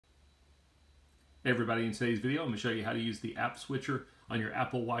Hey everybody, in today's video I'm going to show you how to use the app switcher on your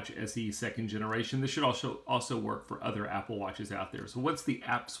Apple Watch SE 2nd generation. This should also work for other Apple Watches out there. So what's the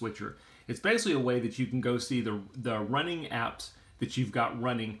app switcher? It's basically a way that you can go see the running apps that you've got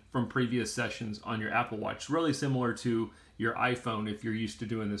running from previous sessions on your Apple Watch. It's really similar to your iPhone if you're used to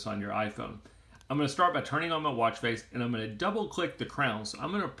doing this on your iPhone. I'm going to start by turning on my watch face and I'm going to double click the crown. So I'm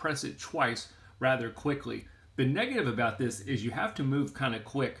going to press it twice rather quickly. The negative about this is you have to move kind of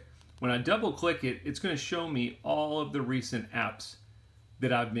quick. When I double click it, it's going to show me all of the recent apps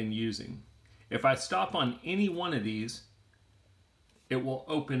that I've been using. If I stop on any one of these, it will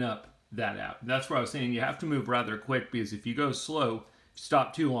open up that app. That's where I was saying you have to move rather quick, because if you go slow,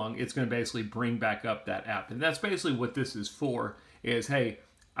 stop too long, it's going to basically bring back up that app. And that's basically what this is for, is hey,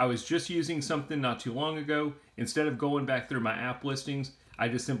 I was just using something not too long ago. Instead of going back through my app listings, I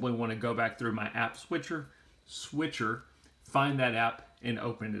just simply want to go back through my app switcher, find that app, and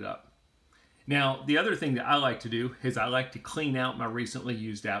open it up. Now, the other thing that I like to do is I like to clean out my recently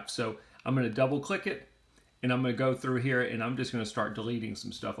used apps. So I'm going to double click it and I'm going to go through here and I'm just going to start deleting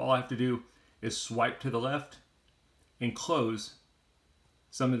some stuff. All I have to do is swipe to the left and close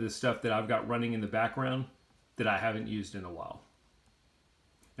some of the stuff that I've got running in the background that I haven't used in a while.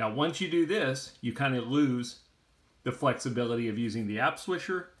 Now, once you do this, you kind of lose the flexibility of using the app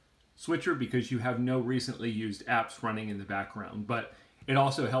switcher because you have no recently used apps running in the background. But it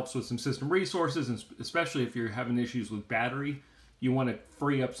also helps with some system resources, and especially if you're having issues with battery, you want to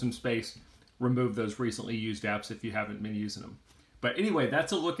free up some space, remove those recently used apps if you haven't been using them. But anyway,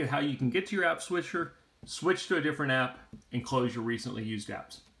 that's a look at how you can get to your app switcher, switch to a different app, and close your recently used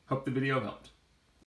apps. Hope the video helped.